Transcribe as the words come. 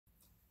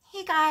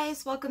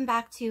guys, welcome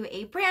back to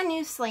a brand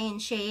new Slay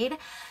and Shade.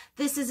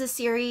 This is a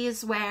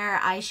series where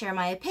I share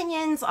my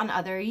opinions on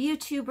other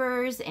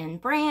YouTubers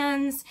and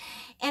brands,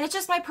 and it's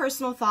just my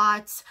personal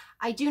thoughts.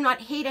 I do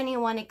not hate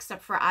anyone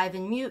except for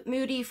Ivan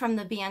Moody from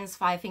the bands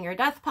Five Finger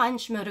Death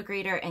Punch,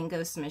 Motigrator, and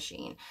Ghost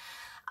Machine.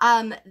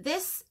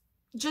 This,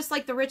 just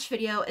like the Rich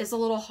video, is a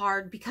little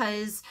hard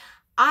because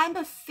I'm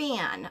a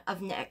fan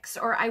of NYX,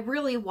 or I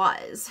really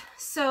was.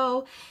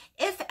 So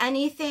if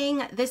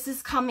anything, this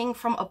is coming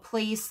from a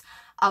place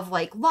of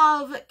like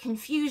love,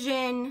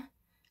 confusion,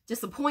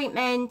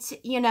 disappointment,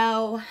 you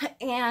know,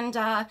 and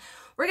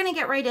we're gonna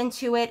get right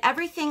into it.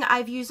 Everything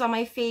I've used on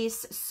my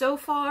face so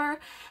far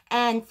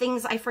and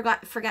things I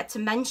forget to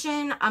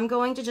mention, I'm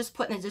going to just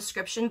put in the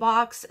description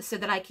box so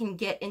that I can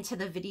get into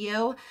the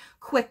video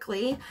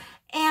quickly.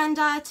 And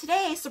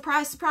today,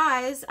 surprise,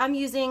 surprise, I'm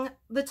using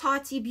the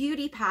Tati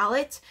Beauty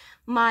palette.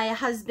 My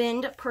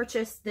husband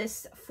purchased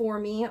this for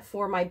me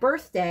for my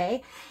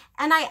birthday.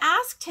 And I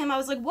asked him, I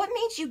was like, what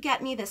made you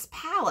get me this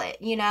palette,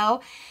 you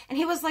know? And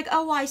he was like,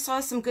 oh, well, I saw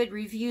some good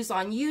reviews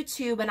on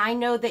YouTube and I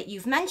know that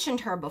you've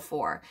mentioned her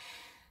before.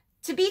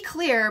 To be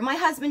clear, my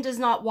husband does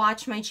not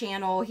watch my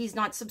channel. He's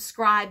not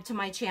subscribed to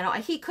my channel.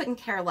 He couldn't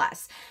care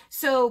less.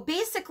 So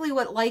basically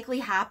what likely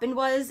happened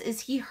is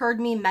he heard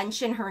me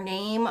mention her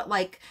name,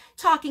 like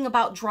talking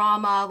about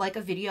drama, like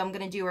a video I'm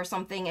going to do or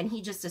something, and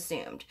he just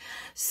assumed.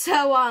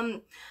 So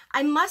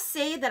I must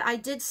say that I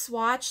did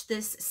swatch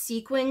this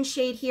sequin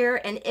shade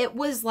here, and it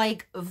was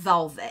like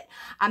velvet.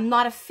 I'm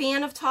not a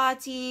fan of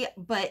Tati,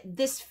 but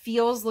this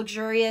feels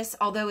luxurious,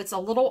 although it's a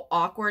little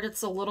awkward.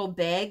 It's a little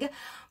big.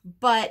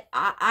 But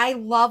I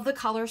love the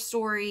color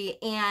story,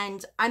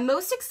 and I'm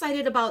most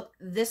excited about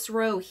this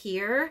row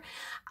here.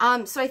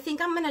 So I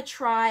think I'm going to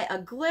try a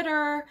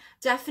glitter,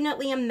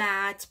 definitely a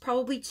matte,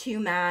 probably two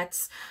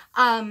mattes.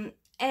 And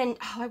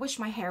oh, I wish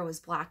my hair was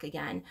black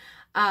again.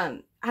 I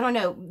don't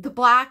know, the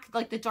black,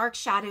 like the dark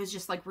shadows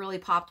just like really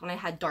popped when I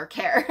had dark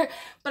hair.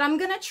 But I'm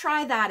going to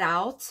try that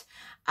out.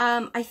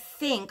 I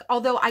think,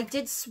 although I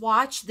did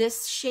swatch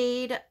this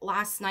shade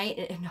last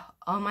night, and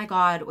oh my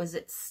God, was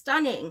it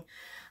stunning.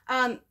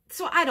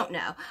 So I don't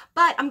know,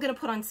 but I'm going to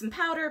put on some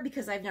powder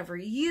because I've never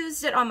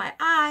used it on my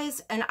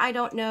eyes and I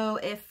don't know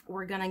if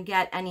we're going to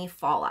get any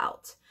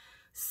fallout.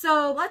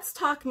 So let's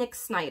talk Nick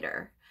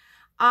Snider.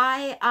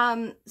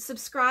 I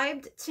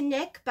subscribed to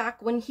Nick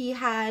back when he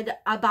had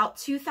about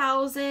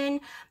 2,000,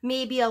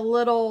 maybe a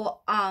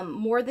little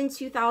more than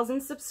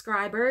 2,000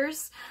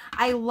 subscribers.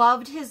 I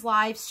loved his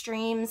live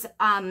streams.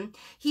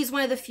 He's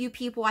one of the few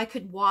people I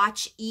could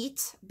watch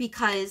eat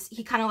because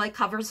he kind of like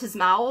covers his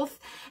mouth,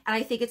 and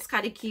I think it's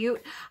kind of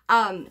cute.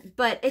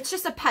 But it's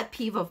just a pet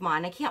peeve of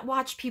mine. I can't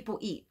watch people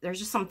eat. There's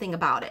just something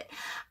about it.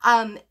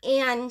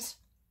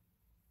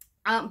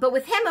 But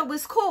with him, it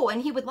was cool,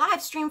 and he would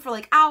live stream for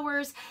like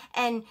hours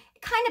and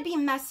kind of be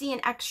messy and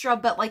extra,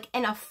 but like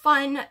in a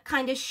fun,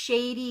 kind of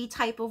shady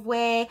type of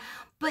way,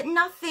 but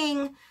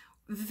nothing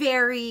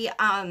very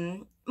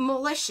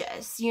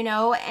malicious, you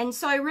know? And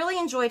so I really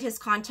enjoyed his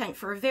content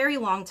for a very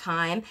long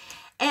time.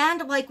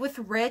 And like with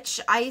Rich,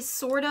 I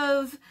sort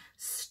of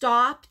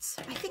stopped.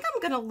 I think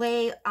I'm going to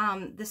lay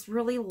this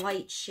really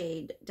light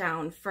shade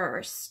down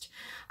first.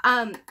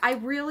 I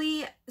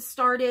really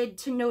started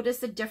to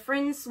notice a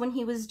difference when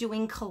he was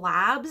doing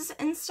collabs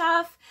and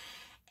stuff.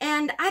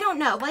 And I don't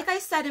know, like I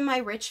said in my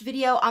Rich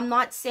video, I'm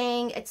not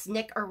saying it's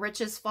Nick or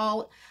Rich's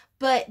fault,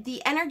 but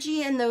the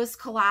energy in those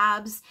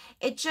collabs,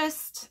 it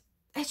just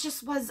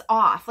was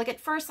off. Like at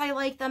first I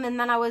liked them, and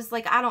then I was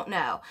like, I don't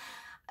know.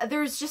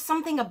 There's just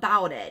something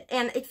about it,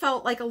 and it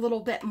felt like a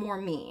little bit more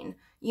mean,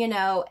 you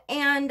know?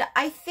 And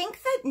I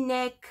think that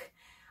Nick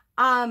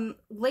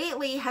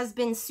lately has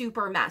been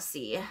super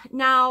messy.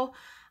 Now,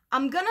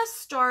 I'm gonna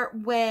start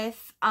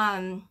with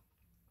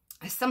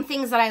some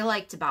things that I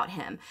liked about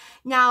him.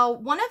 Now,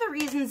 one of the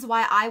reasons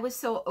why I was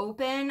so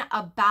open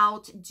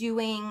about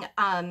doing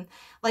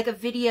like a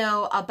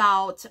video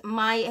about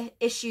my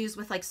issues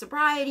with like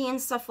sobriety and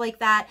stuff like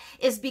that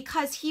is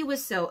because he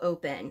was so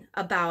open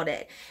about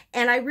it.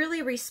 And I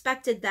really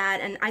respected that,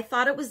 and I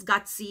thought it was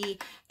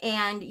gutsy.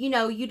 And, you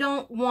know, you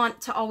don't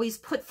want to always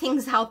put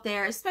things out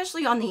there,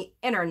 especially on the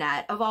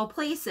internet of all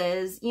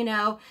places, you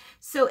know,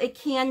 so it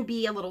can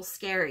be a little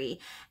scary.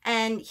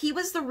 And he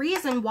was the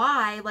reason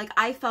why, like,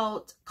 I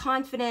felt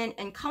confident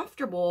and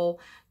comfortable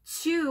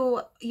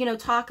to, you know,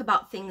 talk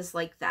about things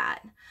like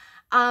that.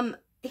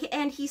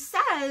 And he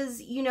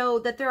says, you know,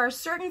 that there are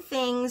certain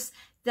things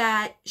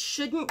that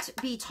shouldn't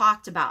be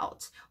talked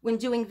about when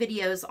doing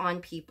videos on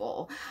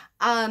people.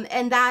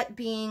 And that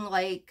being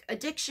like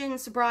addiction,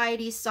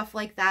 sobriety, stuff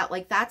like that.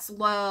 Like that's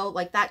low,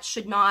 like that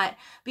should not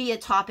be a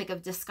topic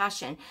of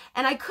discussion.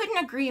 And I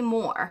couldn't agree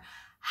more.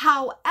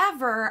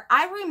 However,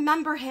 I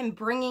remember him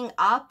bringing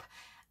up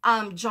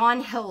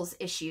John Hill's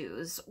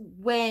issues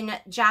when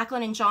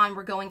Jacqueline and John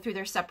were going through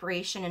their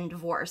separation and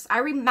divorce. I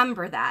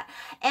remember that.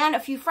 And a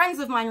few friends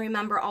of mine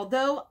remember,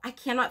 although I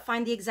cannot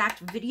find the exact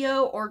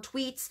video or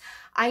tweets,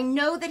 I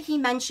know that he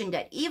mentioned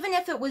it. Even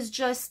if it was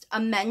just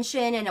a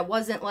mention and it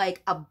wasn't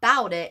like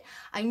about it,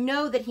 I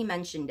know that he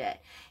mentioned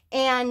it.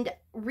 And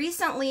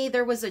recently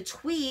there was a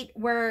tweet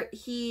where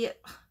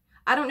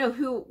I don't know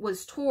who it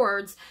was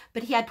towards,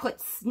 but he had put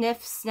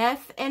sniff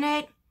sniff in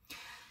it.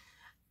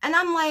 And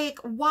I'm like,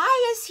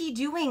 why is he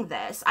doing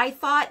this? I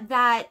thought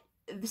that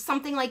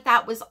something like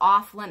that was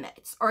off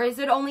limits. Or is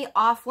it only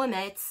off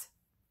limits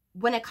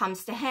when it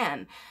comes to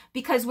him?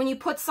 Because when you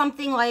put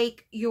something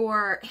like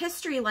your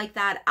history like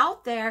that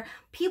out there,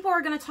 people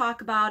are going to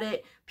talk about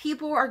it.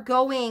 People are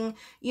going,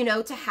 you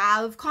know, to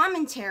have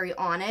commentary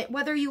on it,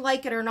 whether you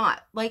like it or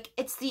not. Like,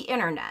 it's the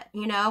internet,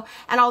 you know?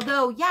 And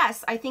although,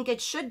 yes, I think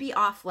it should be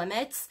off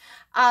limits,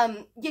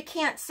 you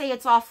can't say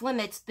it's off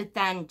limits, but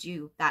then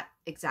do that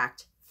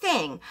exact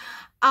thing.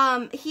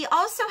 He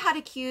also had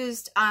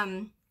accused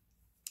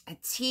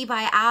T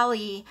by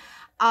Allie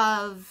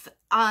of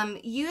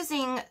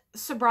using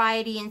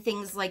sobriety and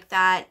things like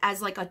that as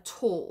like a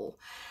tool.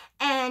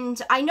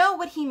 And I know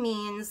what he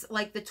means,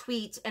 like the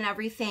tweet and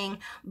everything,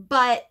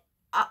 but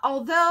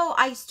although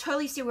I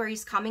totally see where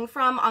he's coming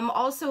from, I'm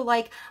also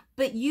like,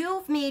 but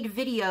you've made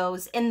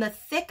videos in the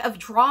thick of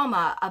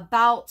drama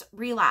about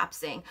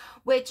relapsing,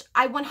 which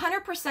I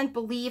 100%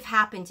 believe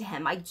happened to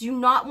him. I do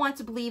not want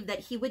to believe that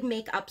he would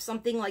make up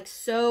something like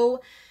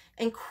so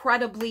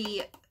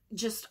incredibly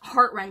just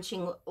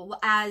heart-wrenching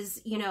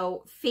as, you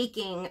know,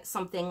 faking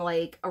something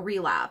like a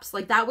relapse.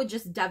 Like, that would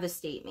just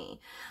devastate me.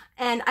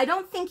 And I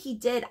don't think he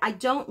did. I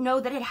don't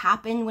know that it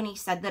happened when he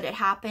said that it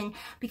happened,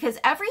 because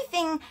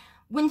everything,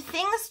 when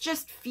things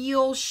just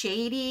feel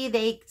shady,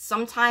 they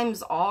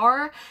sometimes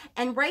are.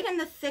 And right in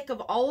the thick of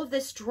all of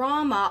this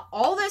drama,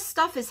 all this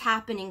stuff is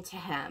happening to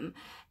him.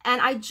 And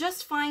I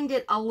just find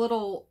it a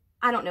little,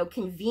 I don't know,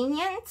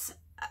 convenient.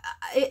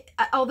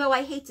 Although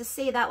I hate to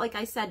say that, like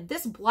I said,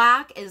 this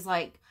black is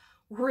like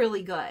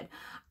really good.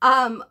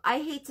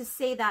 I hate to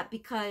say that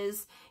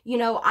because, you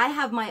know, I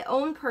have my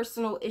own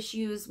personal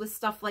issues with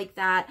stuff like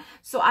that.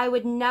 So I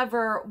would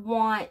never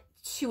want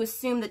to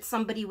assume that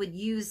somebody would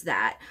use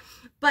that.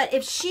 But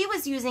if she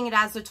was using it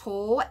as a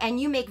tool and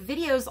you make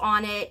videos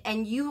on it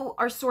and you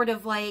are sort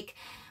of like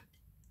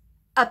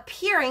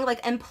appearing,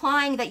 like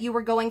implying that you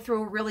were going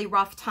through a really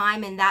rough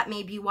time and that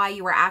may be why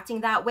you were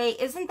acting that way,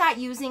 isn't that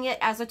using it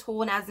as a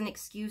tool and as an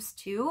excuse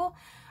too?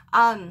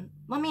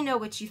 Let me know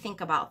what you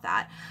think about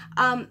that.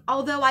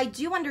 Although I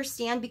do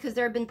understand, because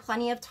there have been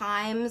plenty of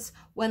times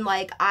when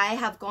like I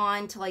have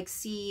gone to like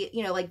see,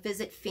 you know, like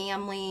visit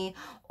family,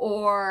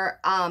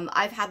 or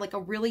I've had like a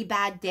really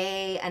bad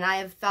day and I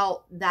have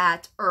felt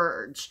that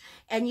urge,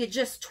 and you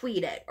just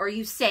tweet it or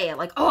you say it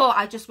like, oh,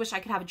 I just wish I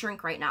could have a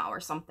drink right now or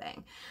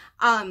something.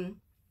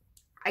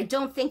 I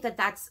don't think that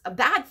that's a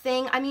bad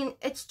thing. I mean,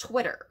 it's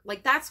Twitter.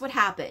 Like, that's what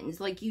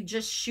happens. Like, you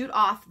just shoot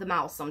off the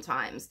mouth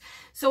sometimes.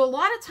 So a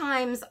lot of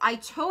times I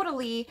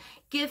totally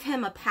give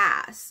him a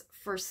pass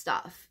for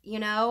stuff, you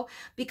know,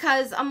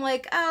 because I'm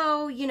like,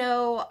 oh, you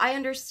know, I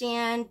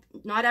understand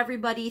not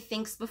everybody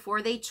thinks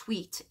before they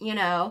tweet, you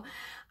know,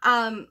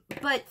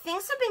 but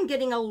things have been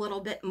getting a little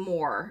bit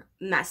more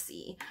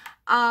messy.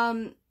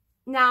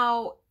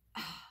 Now,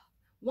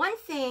 one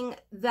thing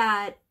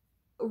that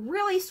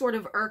really sort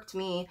of irked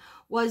me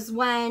was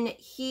when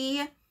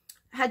he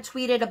had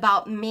tweeted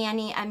about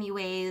Manny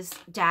MUA's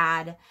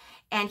dad,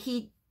 and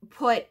he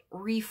put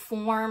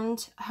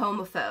reformed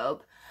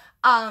homophobe.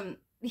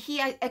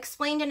 He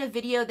explained in a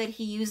video that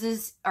he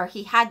uses, or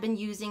he had been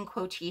using,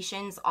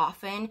 quotations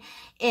often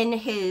in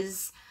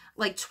his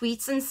like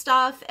tweets and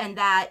stuff, and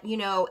that, you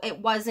know, it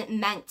wasn't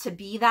meant to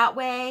be that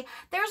way.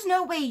 There's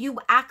no way you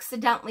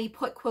accidentally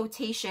put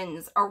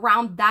quotations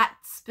around that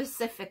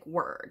specific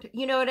word.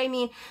 You know what I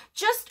mean?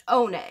 Just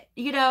own it,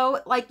 you know,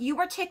 like you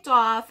were ticked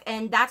off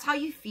and that's how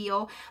you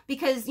feel,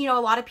 because, you know,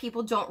 a lot of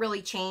people don't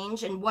really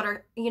change, and what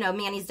are, you know,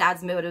 Manny's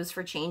dad's motives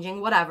for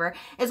changing, whatever,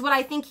 is what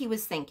I think he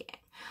was thinking.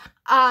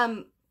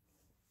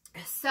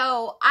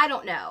 So I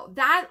don't know,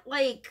 that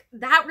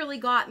really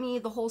got me,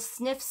 the whole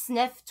sniff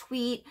sniff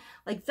tweet,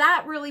 like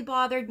that really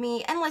bothered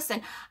me. And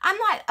listen, I'm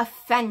not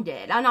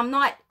offended, and I'm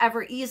not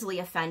ever easily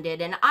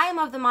offended, and I am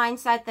of the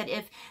mindset that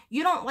if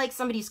you don't like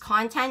somebody's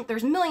content,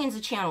 there's millions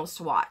of channels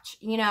to watch,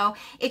 you know.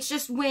 It's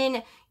just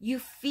when you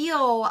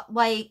feel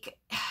like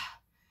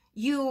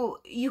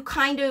you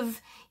kind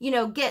of, you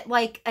know, get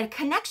like a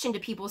connection to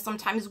people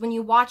sometimes when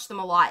you watch them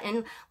a lot.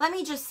 And let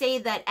me just say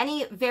that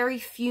any very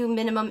few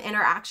minimum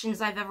interactions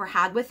I've ever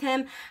had with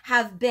him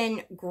have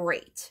been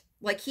great.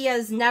 Like, he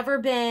has never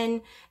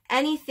been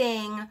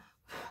anything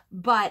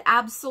but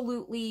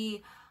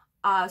absolutely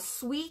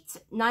sweet,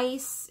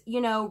 nice,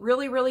 you know,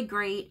 really, really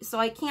great. So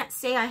I can't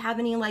say I have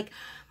any like,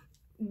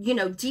 you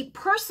know, deep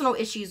personal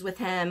issues with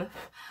him.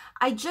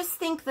 I just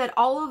think that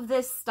all of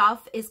this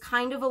stuff is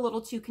kind of a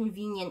little too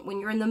convenient. When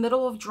you're in the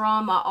middle of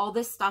drama, all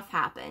this stuff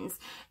happens.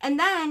 And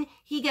then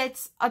he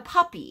gets a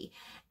puppy.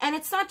 And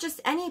it's not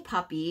just any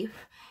puppy.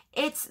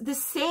 It's the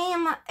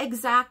same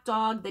exact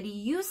dog that he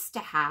used to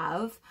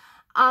have.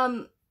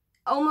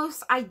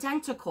 Almost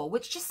identical,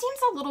 which just seems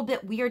a little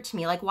bit weird to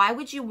me. Like, why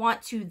would you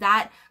want to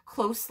that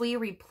closely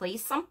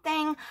replace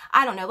something?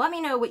 I don't know. Let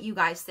me know what you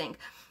guys think.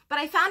 But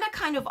I found it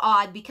kind of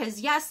odd because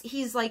yes,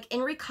 he's like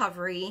in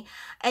recovery.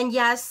 And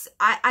yes,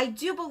 I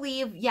do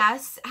believe,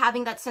 yes,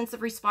 having that sense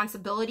of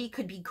responsibility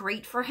could be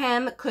great for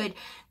him, could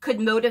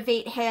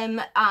motivate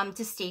him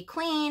to stay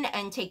clean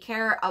and take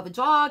care of a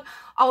dog.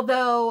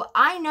 Although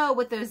I know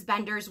what those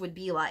benders would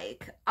be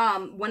like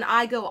when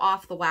I go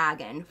off the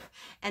wagon.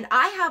 And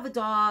I have a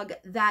dog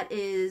that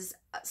is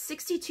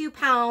 62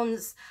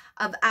 pounds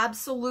of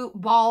absolute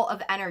ball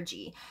of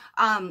energy.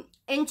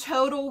 In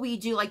total, we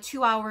do like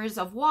 2 hours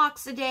of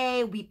walks a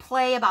day. We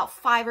play about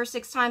 5 or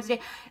 6 times a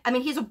day. I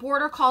mean, he's a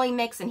border collie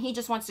mix and he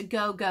just wants to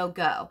go, go,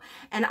 go.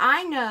 And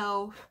I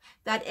know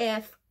that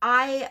if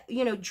I,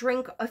 you know,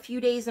 drink a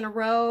few days in a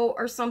row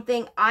or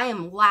something, I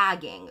am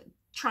lagging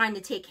trying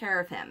to take care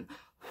of him.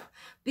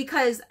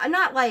 Because I'm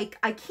not like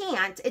I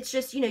can't, it's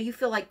just, you know, you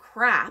feel like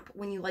crap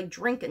when you like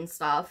drink and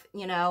stuff,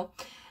 you know.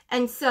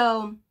 And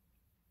so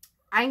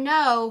I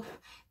know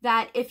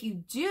that if you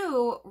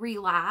do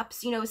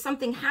relapse, you know,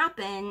 something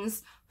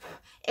happens,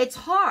 it's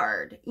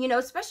hard, you know,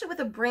 especially with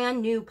a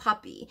brand new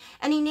puppy.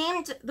 And he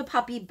named the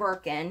puppy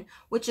Birkin,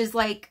 which is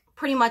like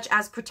pretty much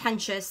as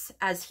pretentious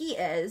as he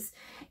is.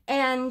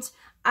 And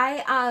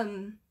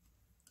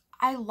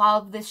I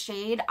love this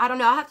shade. I don't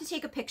know. I'll have to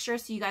take a picture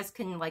so you guys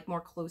can like more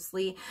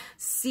closely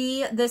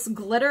see this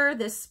glitter,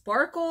 this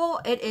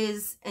sparkle. It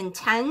is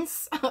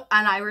intense and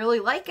I really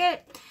like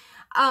it.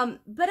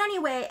 But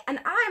anyway, and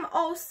I'm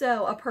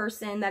also a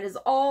person that is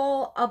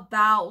all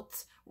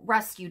about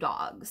rescue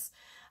dogs.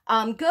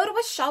 Go to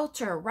a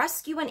shelter,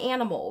 rescue an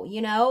animal,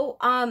 you know,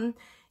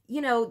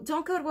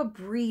 don't go to a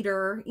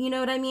breeder, you know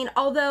what I mean?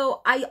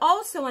 Although I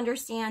also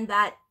understand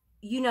that,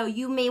 you know,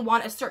 you may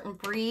want a certain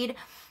breed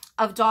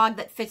of dog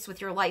that fits with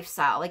your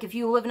lifestyle. Like if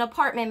you live in an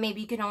apartment,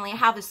 maybe you can only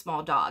have a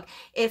small dog.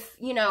 If,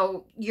 you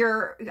know,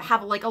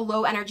 have like a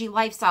low energy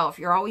lifestyle, if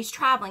you're always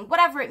traveling,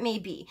 whatever it may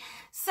be.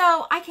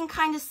 So I can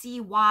kind of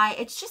see why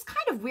it's just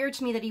kind of weird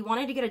to me that he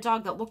wanted to get a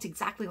dog that looked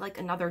exactly like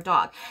another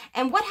dog.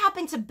 And what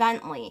happened to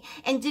Bentley?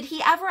 And did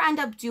he ever end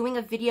up doing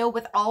a video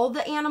with all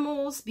the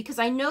animals? Because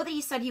I know that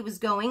he said he was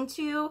going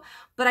to,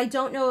 but I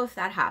don't know if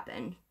that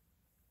happened.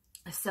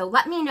 So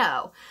let me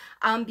know,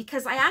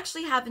 because I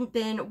actually haven't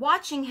been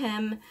watching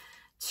him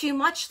too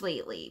much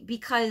lately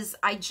because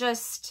I've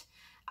just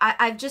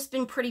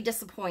been pretty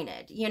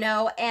disappointed, you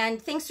know,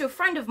 and thanks to a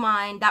friend of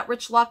mine, that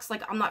Rich Lux,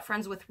 like I'm not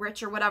friends with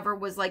Rich or whatever,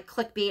 was like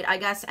clickbait, I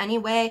guess,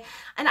 anyway,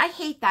 and I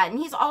hate that. And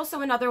he's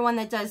also another one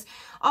that does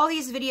all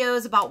these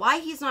videos about why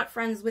he's not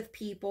friends with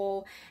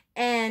people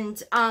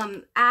and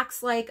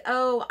acts like,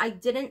 oh, I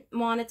didn't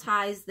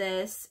monetize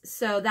this,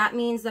 so that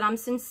means that I'm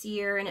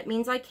sincere and it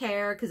means I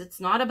care because it's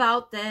not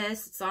about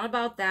this, it's not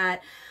about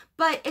that,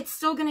 but it's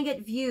still gonna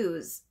get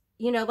views.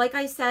 You know, like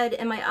I said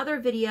in my other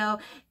video,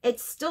 it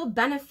still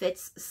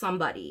benefits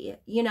somebody,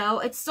 you know,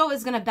 it still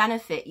is going to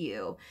benefit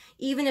you,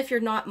 even if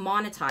you're not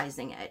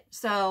monetizing it.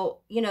 So,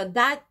 you know,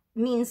 that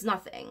means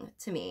nothing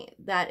to me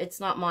that it's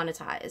not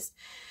monetized.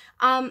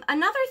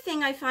 Another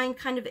thing I find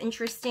kind of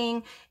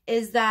interesting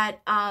is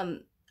that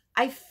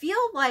I feel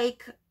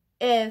like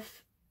let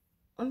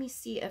me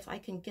see if I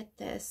can get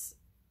this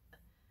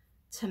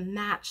to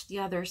match the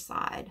other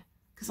side,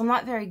 because I'm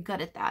not very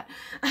good at that.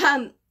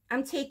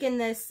 I'm taking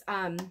this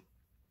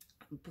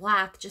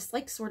black, just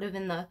like sort of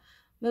in the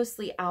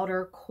mostly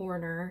outer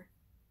corner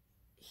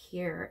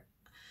here.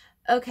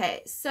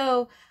 Okay,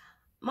 so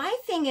my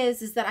thing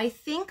is that I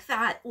think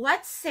that,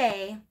 let's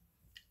say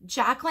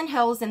Jaclyn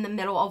Hill's in the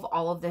middle of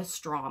all of this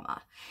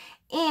drama.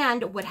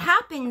 And what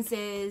happens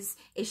is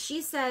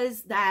she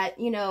says that,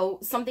 you know,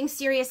 something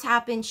serious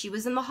happened. She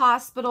was in the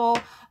hospital,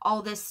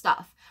 all this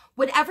stuff.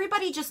 Would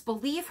everybody just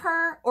believe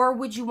her, or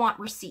would you want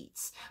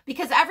receipts?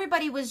 Because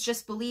everybody was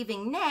just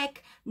believing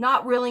Nick,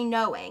 not really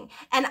knowing.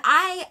 And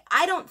I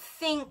don't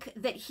think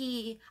that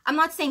I'm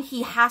not saying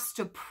he has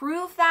to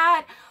prove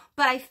that,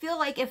 but I feel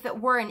like if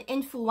it were an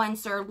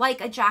influencer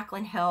like a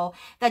Jaclyn Hill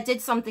that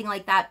did something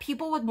like that,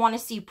 people would want to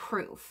see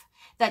proof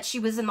that she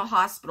was in the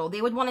hospital.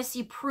 They would want to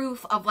see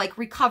proof of like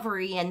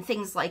recovery and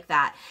things like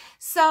that.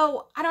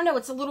 So I don't know,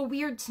 it's a little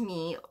weird to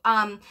me.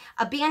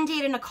 A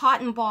Band-Aid and a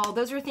cotton ball,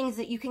 those are things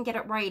that you can get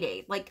at Rite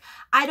Aid. Like,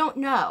 I don't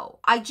know.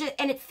 I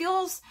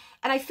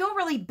feel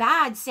really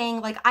bad saying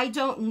like, I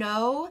don't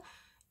know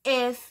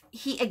if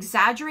he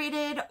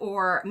exaggerated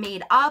or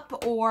made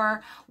up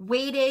or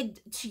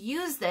waited to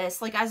use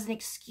this like as an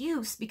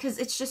excuse because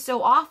it's just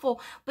so awful.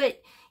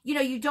 But you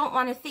know, you don't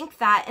want to think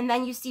that. And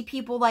then you see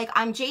people like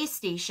I'm J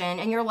Station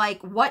and you're like,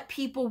 what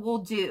people will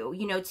do,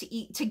 you know,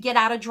 to get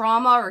out of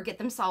drama or get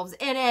themselves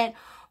in it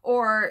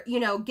or, you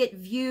know, get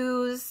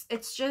views.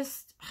 It's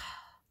just,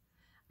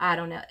 I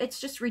don't know. It's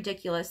just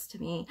ridiculous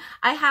to me.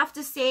 I have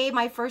to say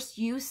my first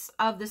use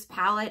of this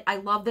palette, I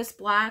love this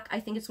black. I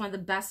think it's one of the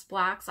best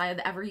blacks I have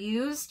ever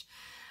used.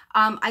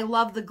 I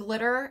love the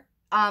glitter.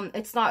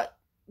 It's not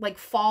like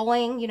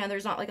falling, you know,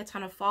 there's not like a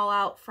ton of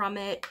fallout from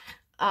it.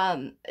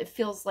 It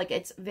feels like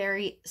it's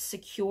very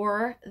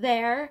secure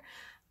there.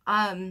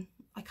 Okay,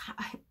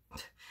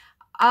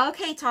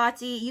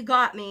 Tati, you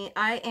got me.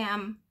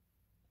 I'm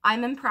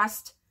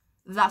impressed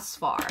thus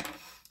far.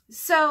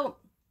 So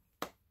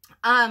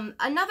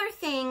Another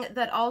thing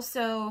that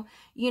also,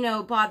 you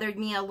know, bothered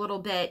me a little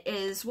bit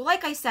is, well,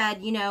 like I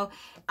said, you know,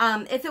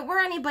 if it were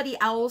anybody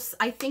else,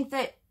 I think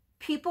that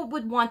people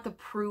would want the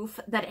proof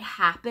that it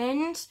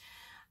happened.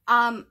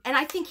 And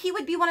I think he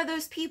would be one of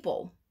those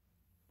people.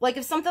 Like,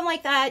 if something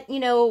like that, you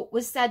know,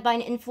 was said by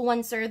an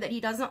influencer that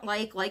he doesn't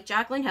like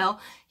Jaclyn Hill,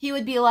 he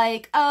would be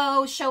like,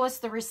 oh, show us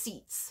the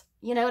receipts.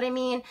 You know what I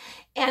mean?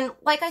 And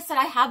like I said,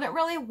 I haven't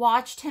really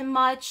watched him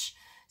much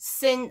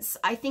since,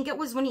 I think it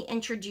was when he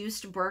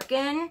introduced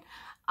Birkin.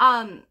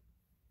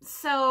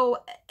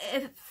 So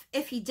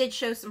if he did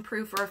show some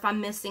proof, or if I'm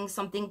missing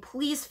something,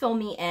 please fill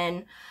me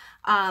in.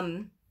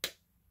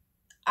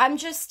 I'm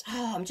just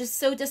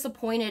so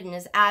disappointed in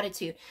his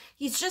attitude.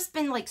 He's just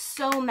been like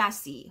so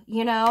messy,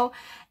 you know?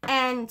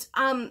 And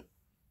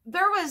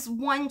there was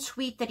one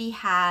tweet that he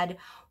had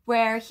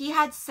where he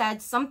had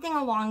said something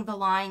along the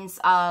lines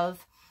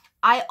of,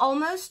 I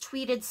almost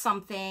tweeted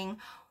something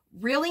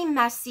really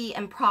messy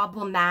and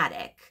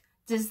problematic.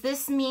 Does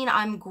this mean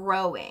I'm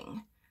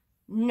growing?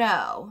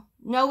 No,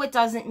 it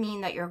doesn't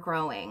mean that you're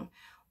growing.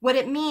 What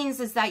it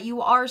means is that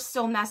you are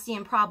still messy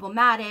and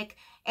problematic,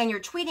 and you're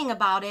tweeting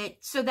about it.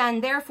 So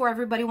then therefore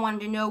everybody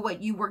wanted to know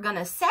what you were going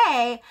to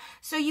say.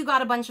 So you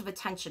got a bunch of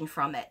attention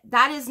from it.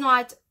 That's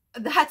not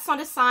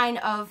a sign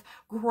of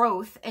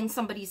growth in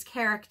somebody's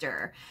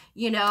character,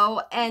 you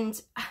know? And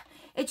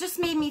it just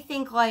made me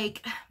think,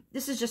 like,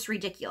 this is just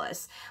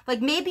ridiculous.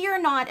 Like, maybe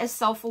you're not as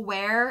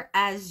self-aware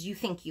as you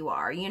think you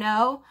are, you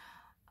know?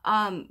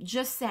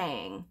 Just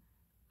saying.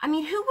 I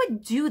mean, who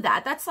would do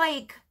that? That's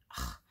like,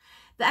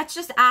 that's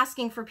just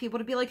asking for people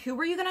to be like, who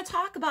were you going to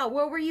talk about?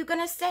 What were you going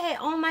to say?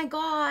 Oh my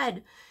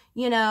God.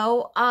 You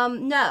know,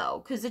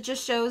 no, because it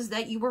just shows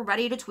that you were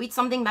ready to tweet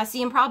something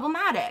messy and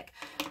problematic.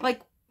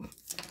 Like,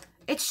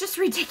 it's just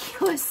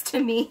ridiculous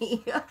to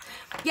me.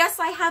 Yes,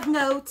 I have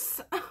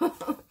notes.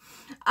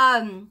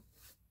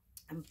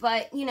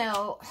 But, you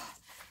know,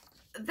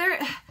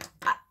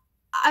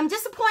 I'm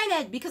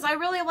disappointed because I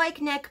really like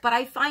Nick, but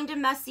I find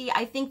him messy.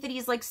 I think that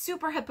he's like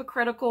super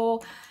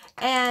hypocritical,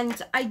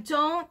 and I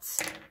don't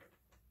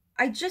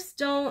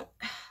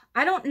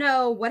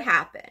know what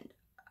happened.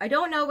 I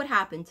don't know what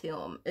happened to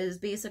him is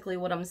basically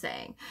what I'm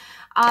saying.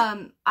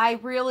 I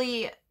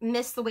really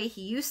miss the way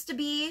he used to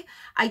be.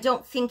 I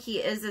don't think he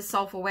is as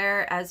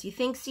self-aware as he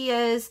thinks he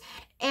is.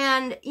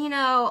 And, you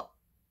know,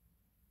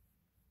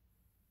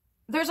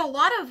 there's a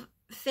lot of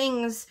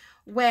things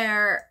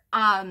where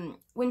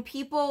when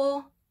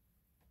people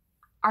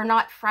are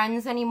not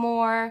friends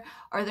anymore,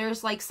 or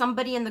there's like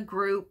somebody in the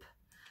group,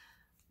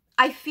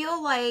 I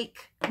feel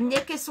like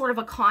Nick is sort of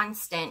a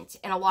constant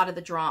in a lot of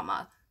the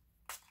drama.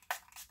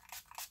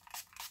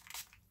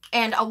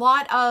 And a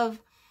lot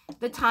of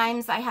the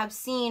times I have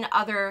seen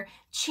other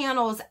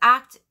channels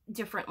act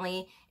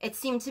differently, it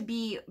seemed to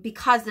be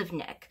because of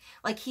Nick.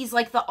 Like, he's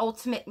like the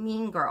ultimate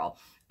mean girl.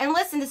 And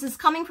listen, this is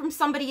coming from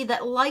somebody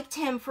that liked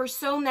him for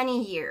so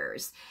many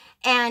years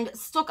and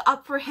stuck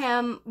up for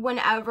him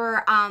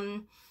whenever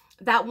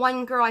that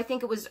one girl, I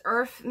think it was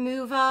e.l.f.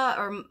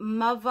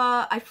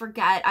 Muva, I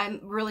forget. I'm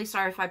really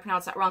sorry if I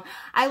pronounced that wrong.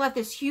 I left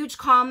this huge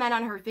comment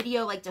on her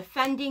video, like,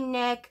 defending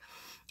Nick,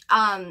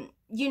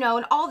 you know,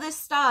 and all this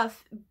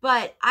stuff.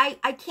 But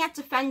I can't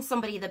defend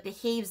somebody that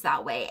behaves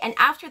that way. And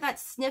after that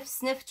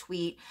sniff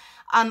tweet,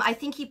 I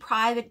think he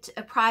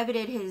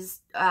privated his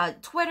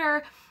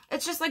Twitter.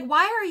 It's just like,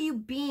 why are you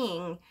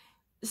being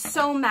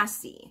so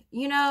messy,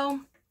 you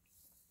know?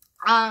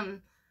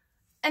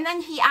 And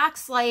then he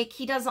acts like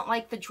he doesn't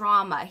like the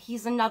drama.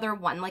 He's another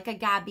one, like a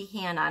Gabby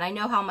Hanna. And I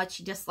know how much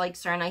he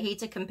dislikes her, and I hate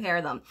to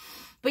compare them.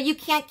 But you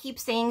can't keep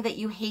saying that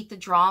you hate the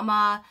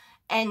drama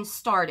and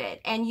start it.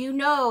 And you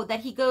know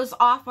that he goes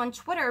off on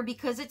Twitter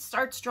because it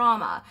starts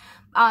drama.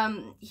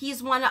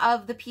 He's one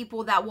of the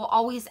people that will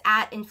always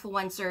at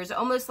influencers,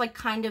 almost like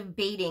kind of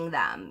baiting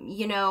them,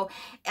 you know,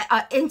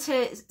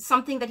 into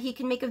something that he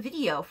can make a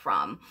video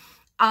from.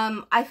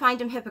 I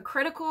find him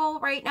hypocritical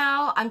right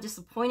now. I'm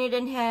disappointed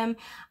in him.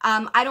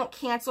 I don't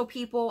cancel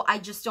people. I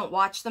just don't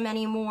watch them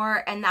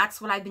anymore. And that's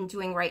what I've been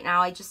doing right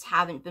now. I just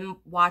haven't been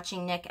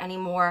watching Nick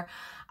anymore.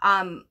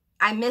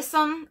 I miss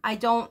him. I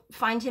don't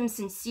find him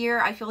sincere.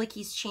 I feel like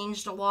he's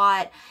changed a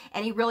lot,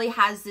 and he really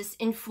has this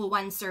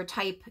influencer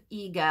type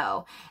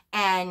ego,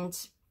 and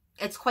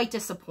it's quite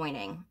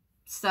disappointing.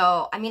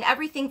 So, I mean,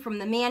 everything from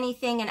the Manny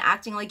thing and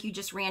acting like you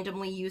just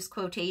randomly use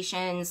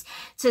quotations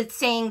to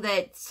saying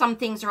that some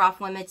things are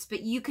off limits,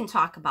 but you can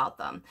talk about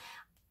them.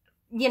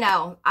 You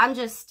know, I'm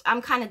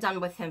kind of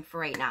done with him for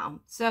right now.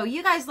 So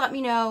you guys let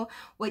me know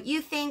what you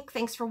think.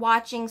 Thanks for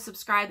watching.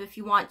 Subscribe if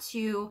you want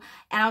to.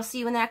 And I'll see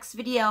you in the next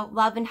video.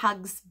 Love and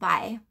hugs.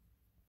 Bye.